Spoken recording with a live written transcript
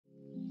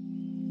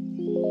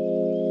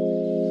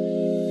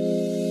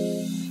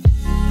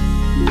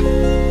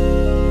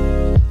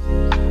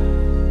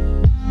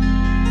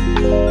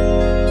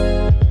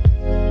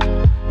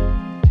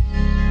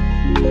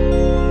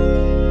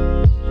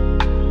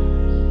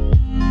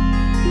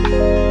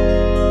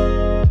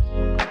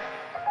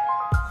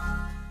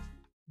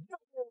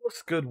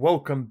good?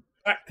 Welcome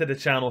back to the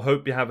channel.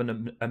 Hope you're having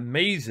an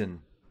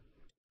amazing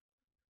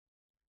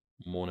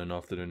morning,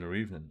 afternoon, or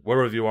evening.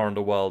 Wherever you are in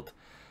the world,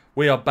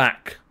 we are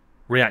back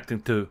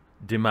reacting to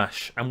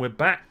Dimash. And we're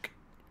back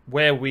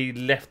where we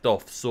left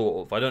off,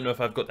 sort of. I don't know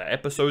if I've got the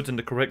episodes in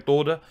the correct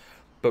order,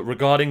 but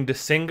regarding the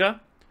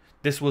singer,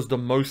 this was the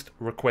most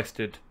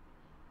requested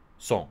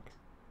song.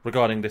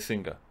 Regarding the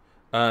singer.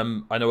 I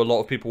know a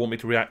lot of people want me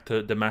to react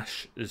to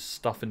Dimash's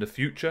stuff in the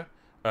future.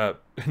 You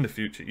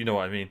know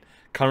what I mean,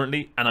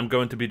 currently, and I'm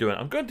going to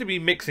be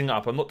mixing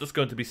up. I'm not just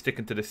going to be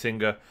sticking to the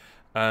singer.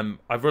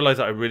 I've realized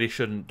that I really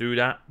shouldn't do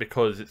that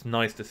because it's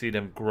nice to see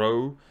them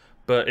grow,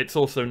 but it's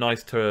also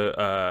nice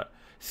to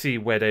see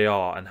where they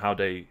are and how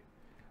they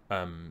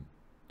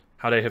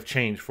have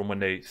changed from when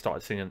they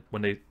started singing,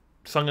 when they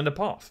sung in the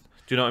past.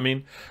 Do you know what I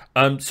mean?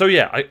 So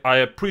yeah, I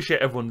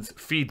appreciate everyone's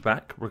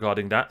feedback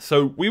regarding that.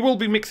 So we will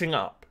be mixing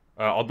up.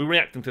 I'll be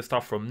reacting to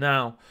stuff from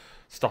now,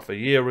 stuff a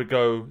year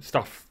ago,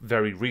 stuff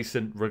very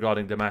recent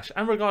regarding Dimash,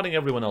 and regarding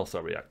everyone else I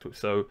react to.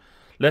 So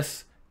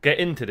let's get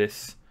into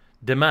this.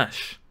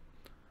 Dimash.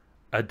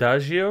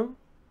 Adagio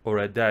or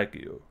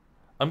Adagio?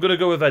 I'm going to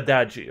go with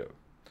Adagio.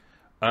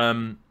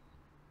 I've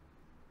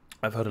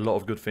heard a lot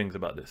of good things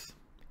about this.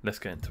 Let's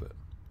get into it.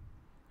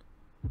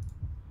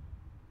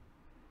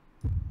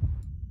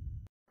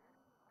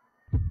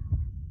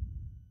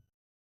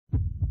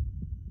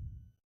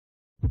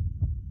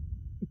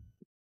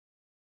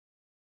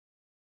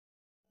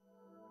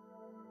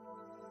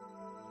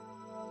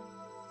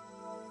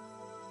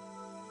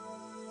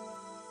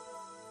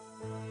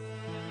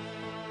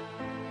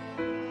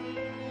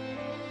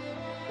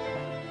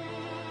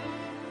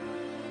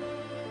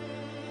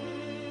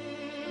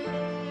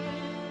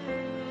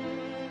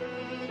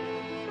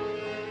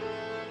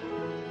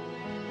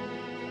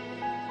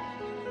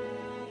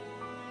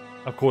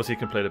 Of course he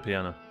can play the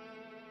piano.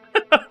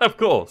 Of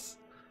course.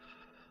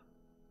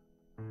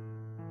 I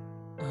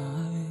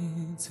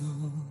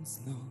don't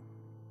know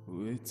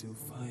where to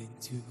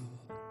find you.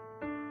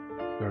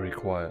 Very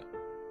quiet.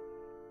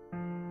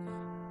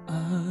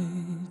 I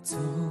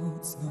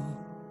don't know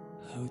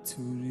how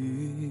to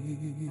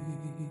reach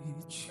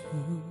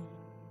you.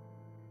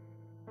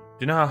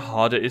 Do you know how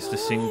hard it is to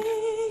sing?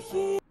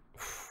 Do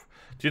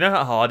you know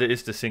how hard it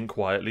is to sing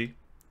quietly?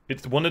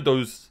 It's one of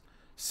those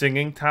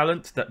singing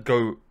talents that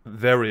go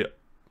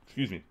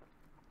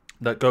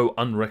that go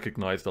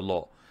unrecognized a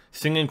lot.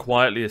 Singing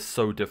quietly is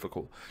so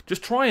difficult.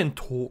 Just try and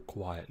talk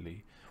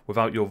quietly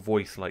without your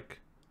voice kind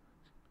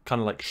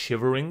of like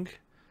shivering.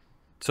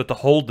 So to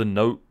hold the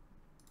note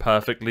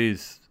perfectly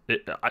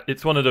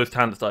it's one of those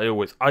talents that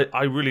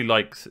I really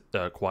like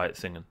quiet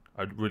singing.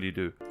 I really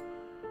do.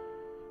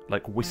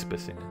 Like whisper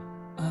singing.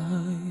 I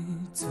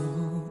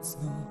don't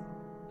know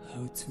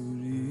how to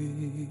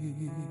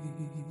reach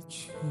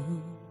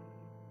you.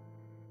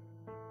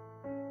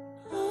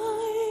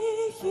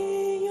 I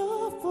hear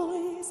your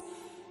voice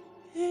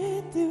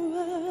in the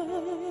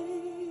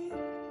way.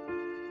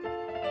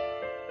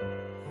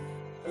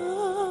 I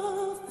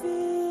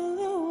feel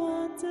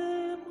it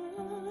under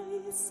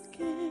my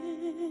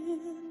skin.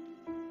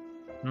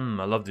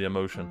 I love the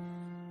emotion.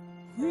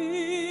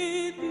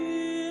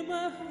 Within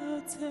my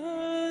heart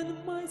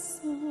and my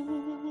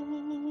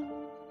soul,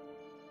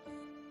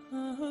 I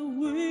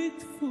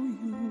wait for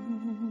you.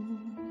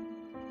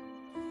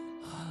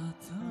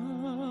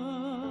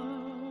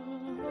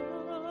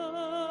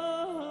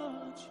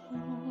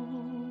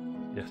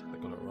 Yes, I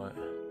got it right.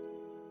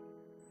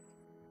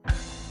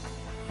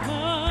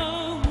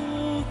 How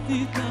would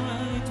the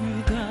night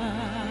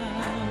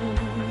without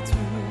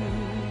you?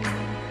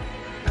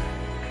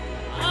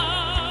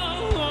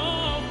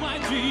 All my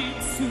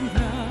dreams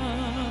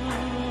surround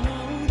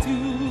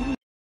you.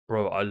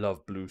 Bro, I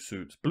love blue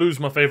suits. Blue's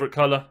my favorite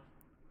color.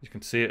 You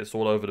can see it. It's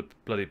all over the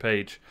bloody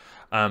page.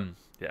 Yeah,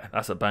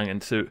 that's a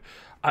banging suit.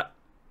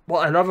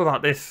 What I love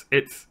about this,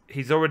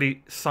 he's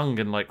already sung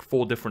in like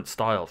 5 different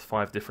styles,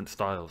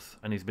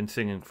 and he's been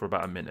singing for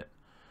about a minute.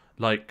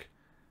 Like,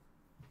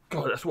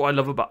 God, that's what I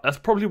love about. That's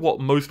probably what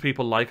most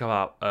people like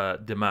about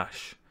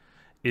Dimash,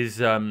 is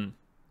we're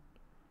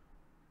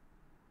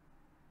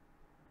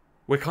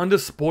kind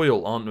of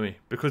spoiled, aren't we?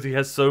 Because he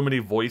has so many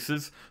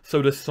voices.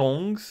 So the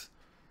songs,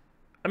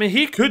 I mean,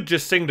 he could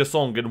just sing the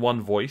song in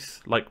one voice,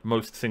 like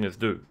most singers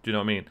do. Do you know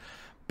what I mean?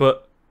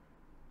 But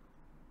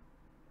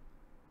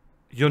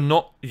you're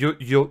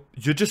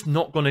just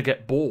not gonna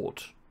get bored.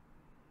 Do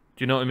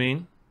you know what I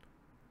mean?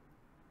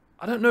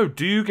 I don't know.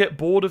 Do you get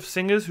bored of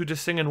singers who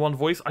just sing in one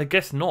voice? I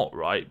guess not,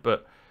 right?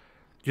 But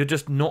you're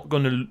just not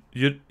gonna.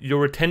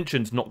 Your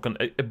attention's not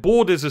gonna.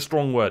 Bored is a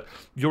strong word.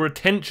 Your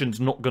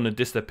attention's not gonna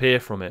disappear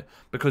from it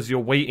because you're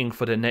waiting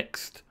for the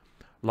next,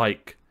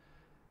 like,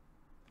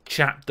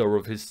 chapter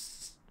of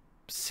his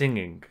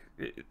singing.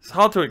 It's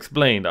hard to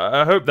explain.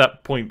 I hope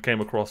that point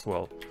came across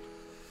well.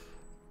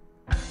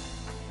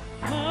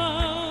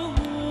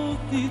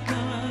 The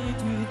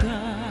night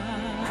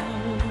without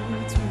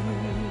you.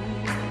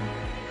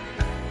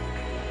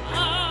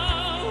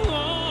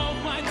 All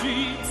my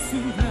dreams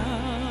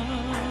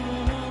surround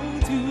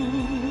you.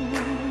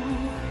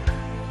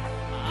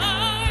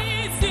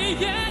 I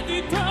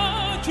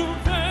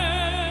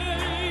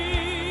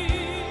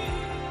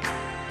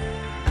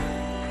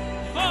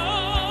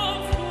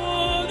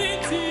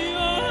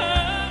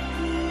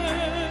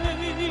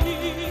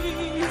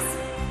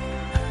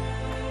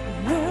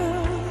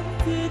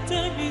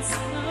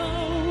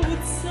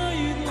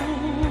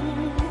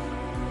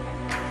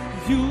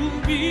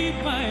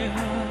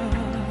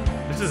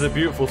is a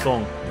beautiful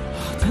song.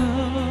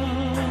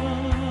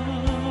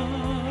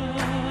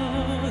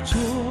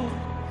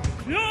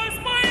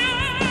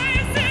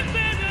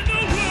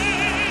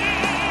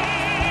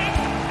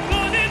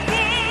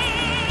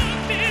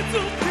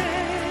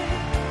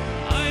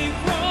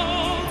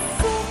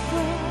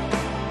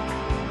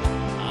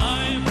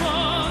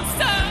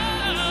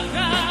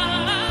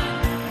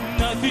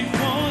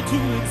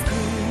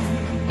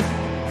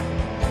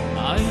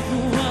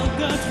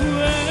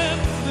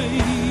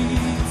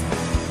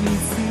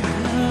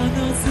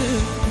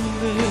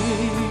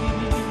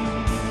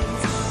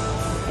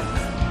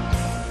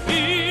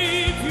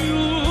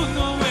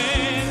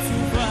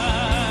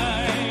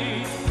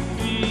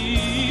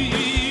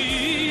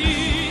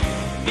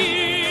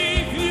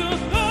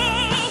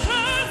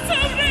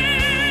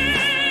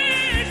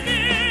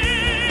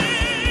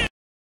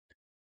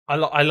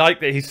 I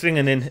like that he's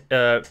singing in.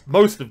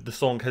 Most of the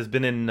song has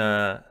been in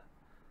that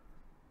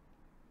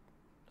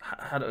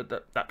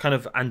kind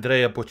of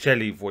Andrea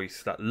Bocelli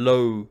voice, that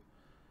low,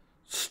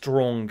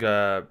 strong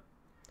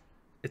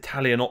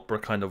Italian opera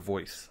kind of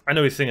voice. I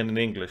know he's singing in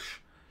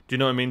English. Do you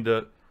know what I mean?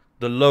 The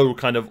low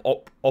kind of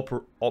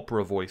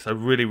opera voice. I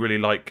really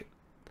like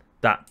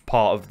that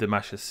part of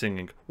Dimash's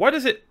singing. Why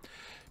does it?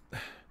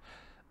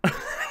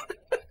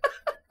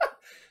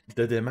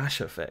 The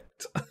Dimash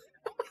effect.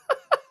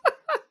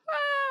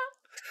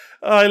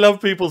 I love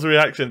people's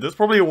reactions. That's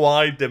probably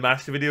why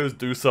Dimash videos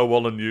do so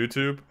well on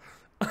YouTube.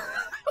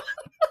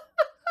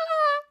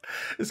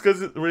 It's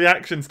because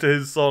reactions to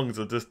his songs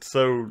are just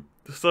so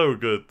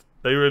good.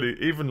 They really,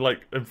 even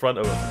like in front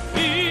of him.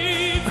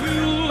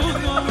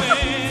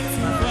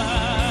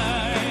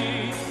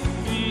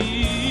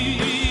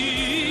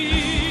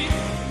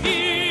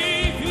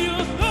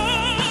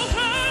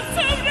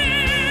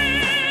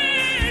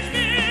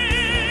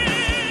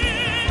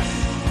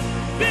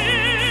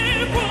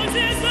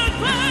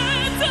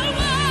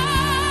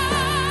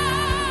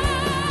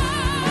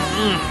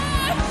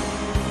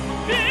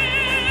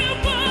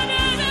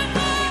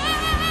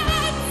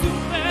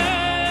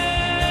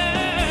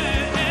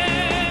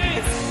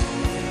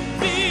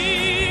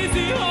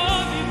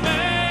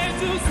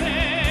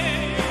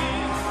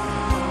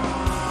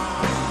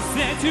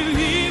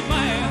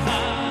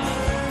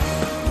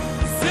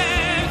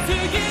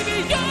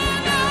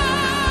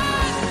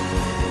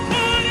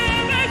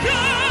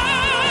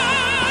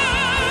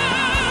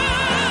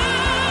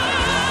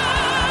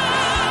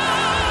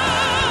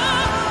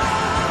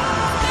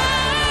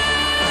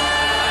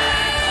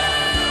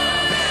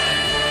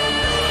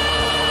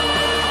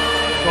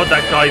 God,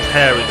 that guy's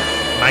hair is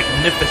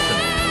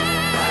magnificent.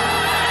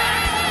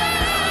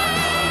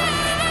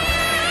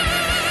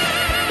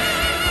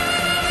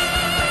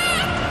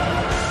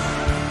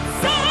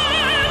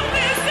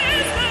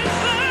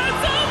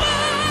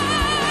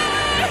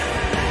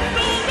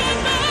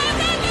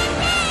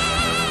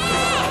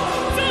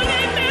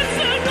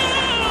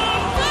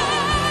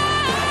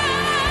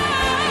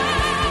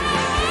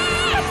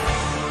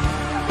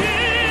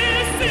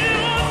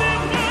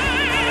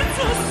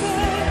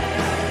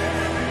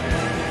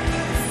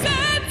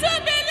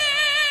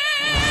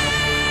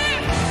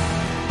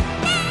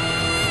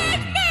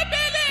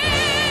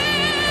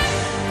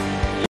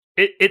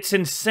 It's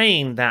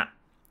insane that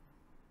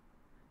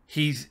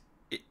he's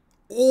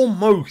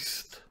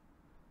almost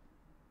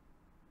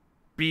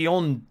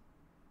beyond,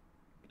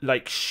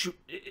 like,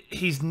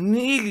 he's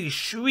nearly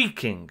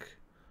shrieking.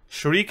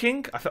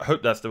 Shrieking? I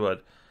hope that's the word.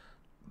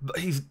 But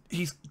he's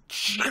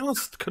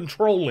just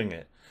controlling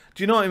it.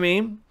 Do you know what I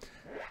mean?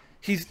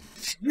 He's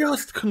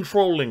just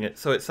controlling it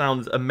so it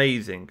sounds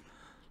amazing.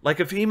 Like,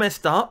 if he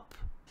messed up,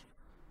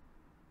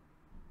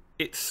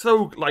 it's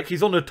so, like,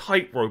 he's on a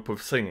tightrope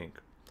of singing.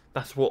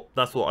 That's what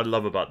I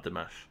love about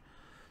Dimash.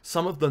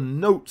 Some of the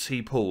notes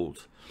he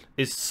pulled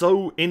is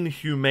so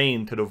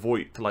inhumane to the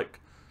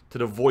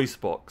voice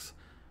box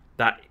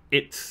that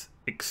it's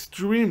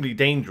extremely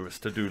dangerous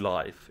to do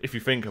live, if you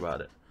think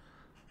about it.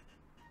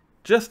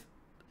 Just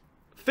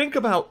think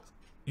about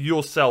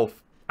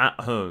yourself at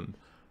home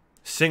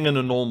singing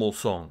a normal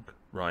song,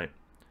 right?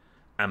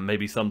 And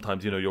maybe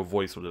sometimes, you know, your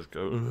voice will just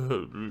go,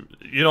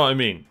 you know what I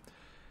mean?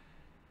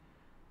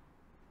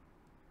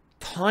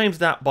 Times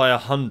that by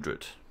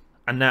 100.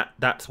 And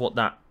that's what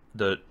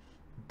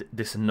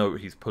this note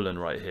he's pulling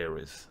right here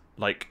is.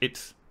 Like,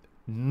 it's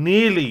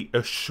nearly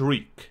a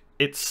shriek.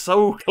 It's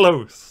so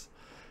close.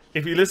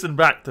 If you listen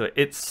back to it,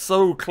 it's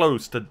so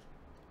close to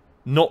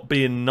not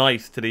being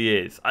nice to the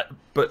ears.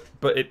 But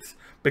it's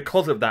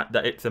because of that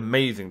it's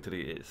amazing to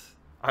the ears.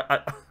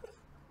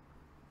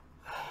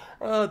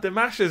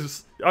 Dimash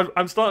is...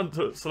 I'm starting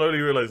to slowly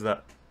realize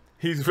that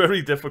he's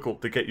very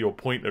difficult to get your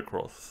point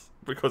across.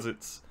 Because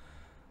it's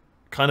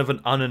kind of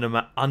an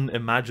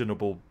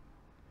unimaginable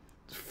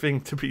thing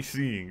to be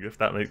seeing, if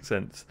that makes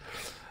sense.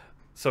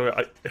 So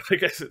I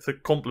guess it's a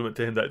compliment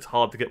to him that it's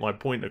hard to get my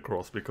point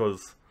across,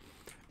 because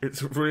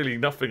it's really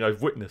nothing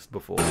I've witnessed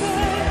before.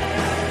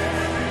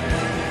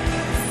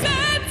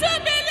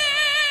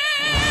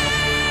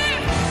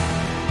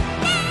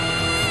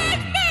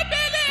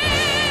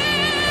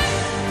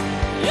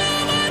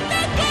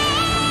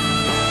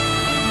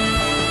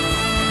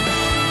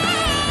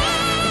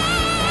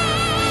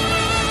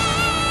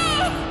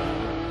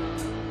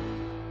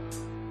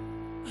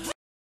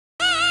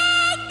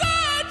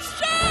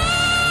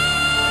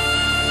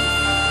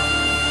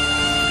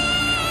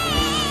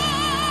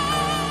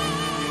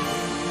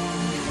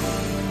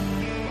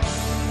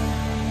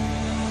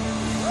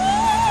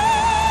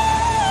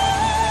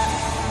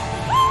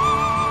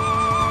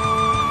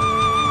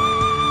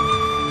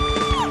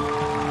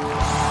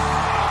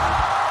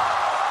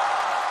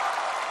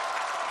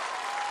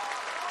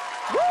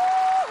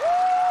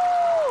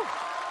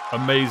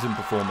 Amazing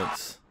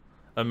performance.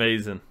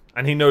 Amazing.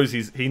 And he knows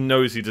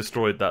he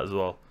destroyed that as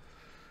well.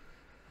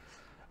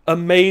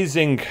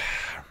 Amazing.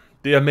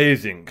 The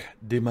amazing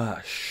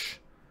Dimash.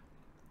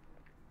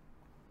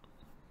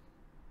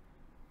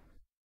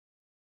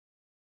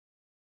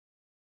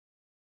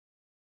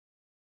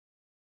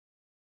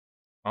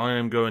 I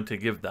am going to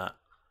give that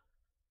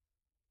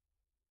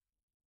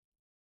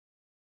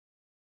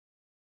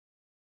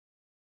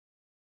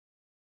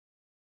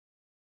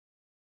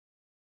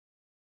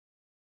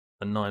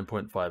a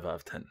 9.5 out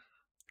of 10.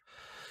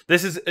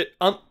 This is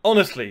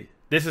honestly,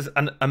 this is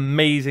an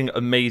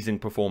amazing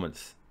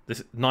performance.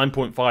 This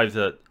 9.5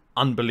 is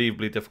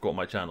unbelievably difficult on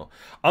my channel.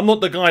 I'm not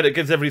the guy that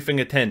gives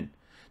everything a 10.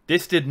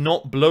 This did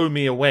not blow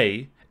me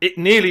away. It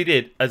nearly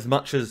did, as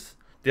much as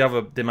the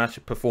other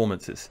Dimash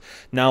performances.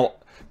 Now,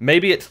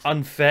 maybe it's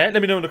unfair.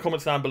 Let me know in the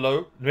comments down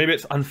below. Maybe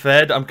it's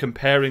unfair that I'm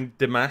comparing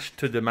Dimash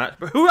to Dimash.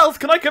 But who else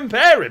can I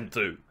compare him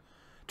to?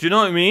 Do you know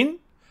what I mean?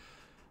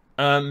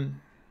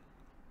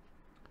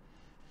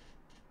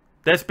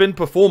 There's been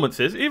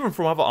performances, even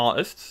from other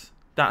artists,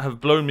 that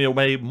have blown me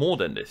away more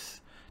than this.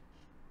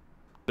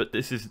 But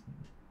this is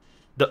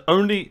the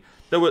only...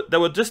 There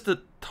were just a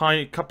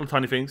couple of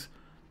tiny things.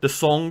 The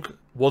song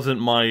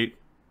wasn't my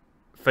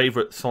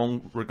favourite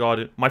song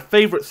regarding... My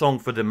favourite song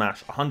for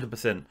Dimash,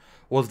 100%,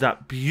 was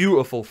that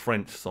beautiful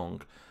French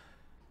song.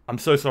 I'm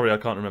so sorry I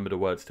can't remember the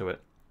words to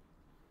it.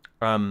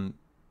 I'm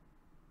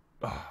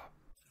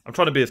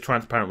trying to be as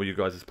transparent with you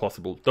guys as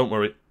possible. Don't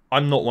worry.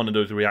 I'm not one of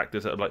those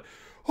reactors that are like,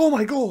 oh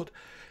my god,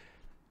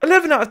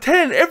 11 out of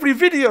 10 every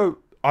video.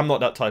 I'm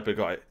not that type of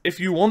guy. If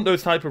you want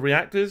those type of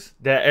reactors,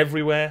 they're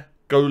everywhere.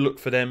 Go look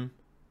for them.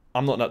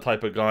 I'm not that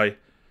type of guy.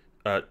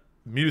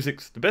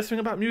 Music's the best thing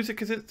about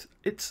music is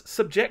it's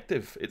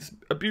subjective. It's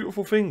a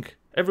beautiful thing.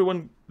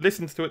 Everyone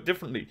listens to it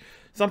differently.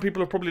 Some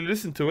people have probably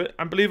listened to it,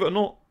 and believe it or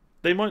not,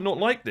 they might not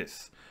like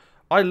this.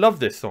 I love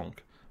this song,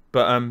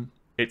 but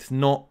it's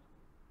not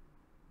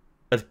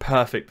as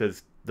perfect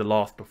as the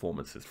last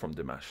performances from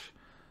Dimash.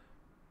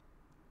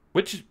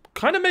 Which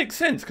kind of makes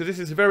sense, because this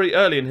is very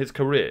early in his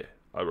career,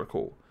 I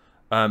recall.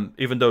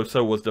 Even though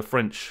so was the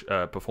French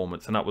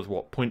performance, and that was,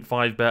 what,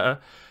 0.5 better?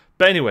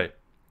 But anyway,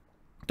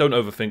 don't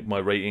overthink my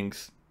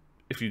ratings.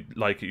 If you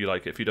like it, you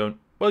like it. If you don't,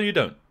 well, you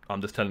don't.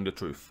 I'm just telling the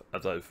truth,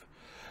 as I've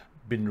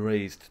been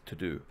raised to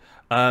do.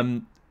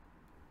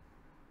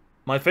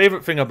 My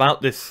favourite thing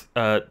about this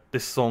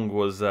this song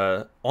was,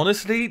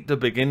 honestly, the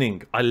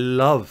beginning. I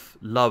love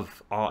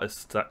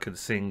artists that can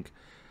sing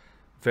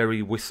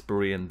very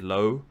whispery and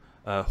low.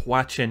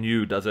 Hua Chen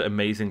Yu does it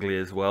amazingly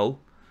as well,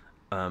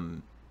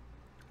 and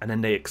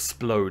then they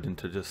explode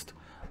into just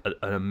an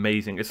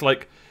amazing. It's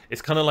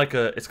kind of like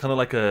a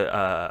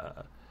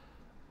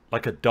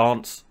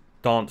dance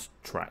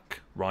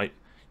track, right?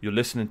 You're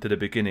listening to the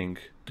beginning,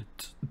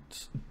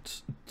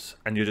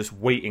 and you're just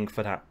waiting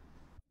for that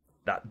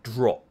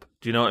drop.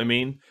 Do you know what I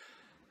mean?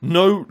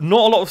 No, not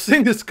a lot of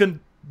singers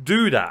can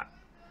do that.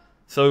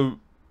 So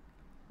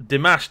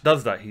Dimash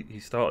does that. He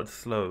started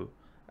slow,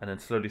 and then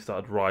slowly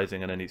started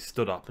rising, and then he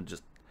stood up and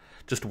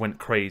just went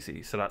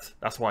crazy. So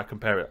that's why I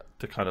compare it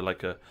to kind of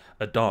like a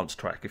dance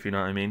track, if you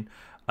know what I mean.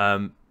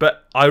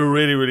 But I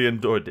really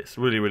enjoyed this.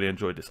 Really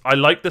enjoyed this. I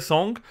liked the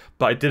song,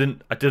 but I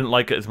didn't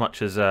like it as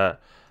much as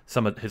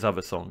some of his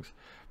other songs.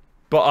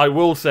 But I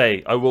will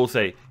say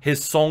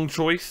his song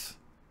choice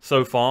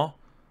so far.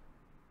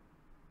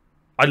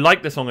 I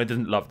like the song. I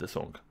didn't love the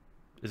song.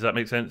 Does that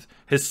make sense?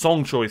 His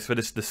song choice for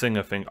the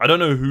singer thing. I don't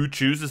know who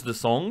chooses the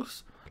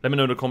songs. Let me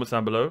know in the comments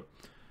down below.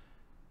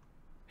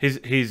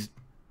 His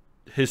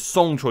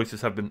song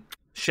choices have been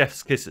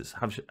chef's kisses.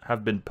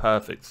 Have been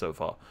perfect so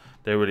far.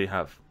 They really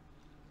have.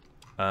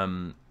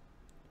 Let's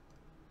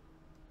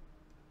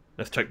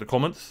check the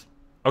comments.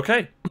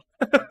 Okay.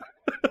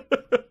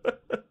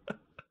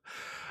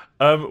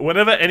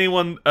 Whenever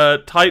anyone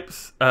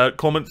types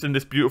comments in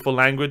this beautiful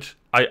language,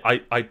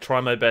 I try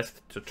my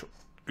best to.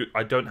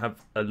 I don't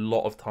have a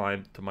lot of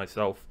time to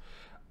myself,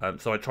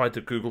 so I try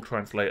to Google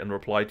Translate and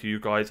reply to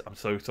you guys. I'm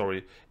so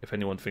sorry if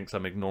anyone thinks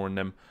I'm ignoring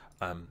them.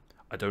 I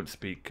don't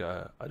speak.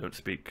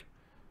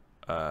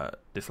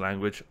 This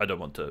language. I don't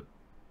want to,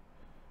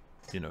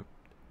 you know,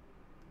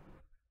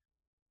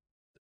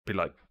 be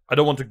like. I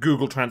don't want to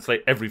Google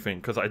Translate everything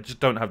because I just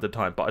don't have the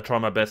time. But I try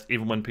my best,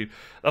 even when people.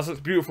 That's what's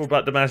beautiful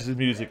about Dimash's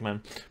music,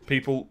 man.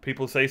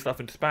 People say stuff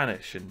in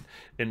Spanish and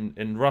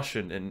in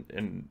Russian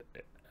and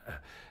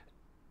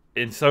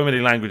in so many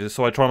languages.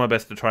 So I try my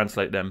best to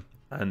translate them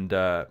and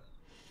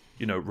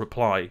you know,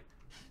 reply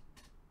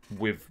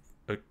with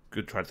a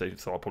good translation.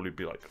 So I'll probably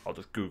be like, I'll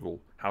just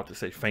Google how to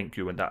say thank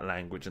you in that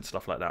language and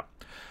stuff like that.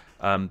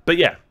 But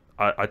yeah,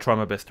 I try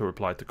my best to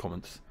reply to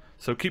comments.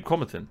 So keep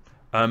commenting.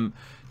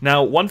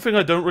 Now, one thing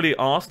I don't really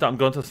ask that I'm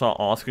going to start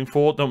asking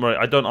for. Don't worry,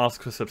 I don't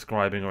ask for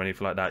subscribing or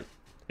anything like that.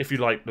 If you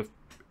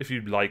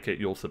like it,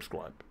 you'll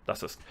subscribe.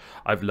 That's just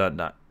I've learned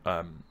that.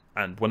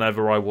 And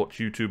whenever I watch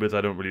YouTubers, I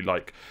don't really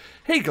like,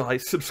 hey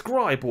guys,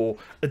 subscribe, or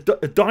a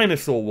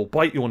dinosaur will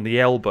bite you on the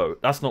elbow.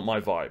 That's not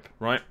my vibe,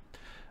 right?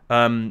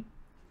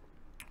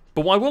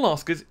 But what I will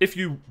ask is, if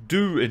you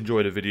do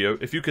enjoy the video,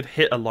 if you could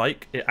hit a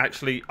like, it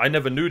actually, I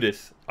never knew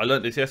this, I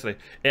learned this yesterday,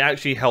 it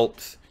actually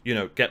helps, you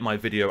know, get my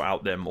video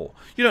out there more.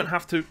 You don't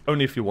have to,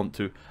 only if you want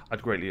to.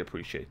 I'd greatly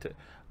appreciate it.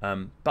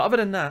 But other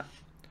than that,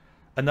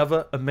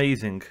 another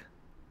amazing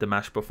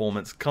Dimash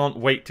performance. Can't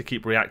wait to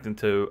keep reacting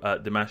to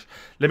Dimash.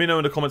 Let me know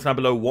in the comments down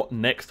below what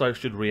next I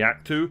should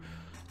react to.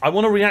 I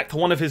want to react to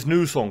one of his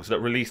new songs that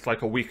released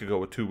like a week ago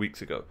or 2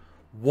 weeks ago.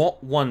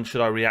 What one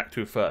should I react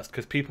to first?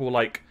 Because people were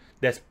like,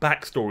 there's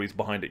backstories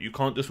behind it. You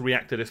can't just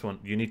react to this one.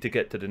 You need to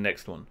get to the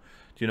next one.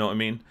 Do you know what I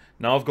mean?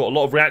 Now I've got a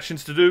lot of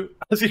reactions to do.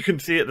 As you can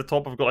see at the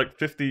top, I've got like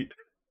 15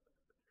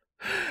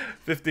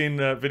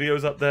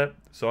 videos up there.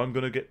 So I'm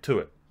going to get to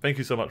it. Thank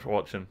you so much for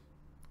watching.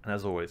 And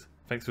as always,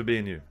 thanks for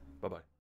being you.